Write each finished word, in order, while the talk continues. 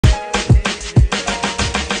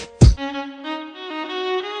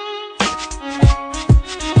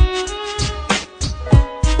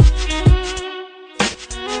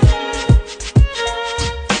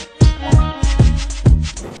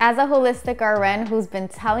As a holistic RN who's been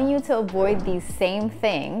telling you to avoid these same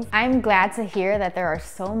things, I'm glad to hear that there are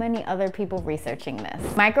so many other people researching this.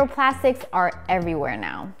 Microplastics are everywhere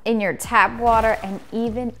now, in your tap water and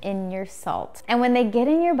even in your salt. And when they get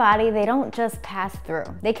in your body, they don't just pass through.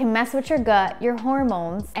 They can mess with your gut, your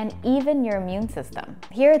hormones, and even your immune system.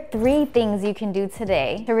 Here are 3 things you can do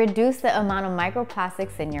today to reduce the amount of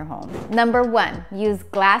microplastics in your home. Number 1, use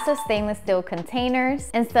glass or stainless steel containers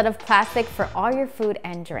instead of plastic for all your food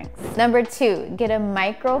and drinks. Number 2, get a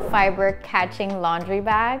microfiber catching laundry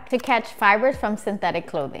bag to catch fibers from synthetic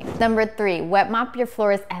clothing. Number 3, wet mop your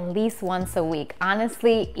floors at least once a week.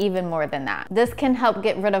 Honestly, even more than that. This can help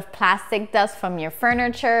get rid of plastic dust from your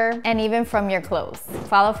furniture and even from your clothes.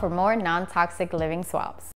 Follow for more non-toxic living swaps.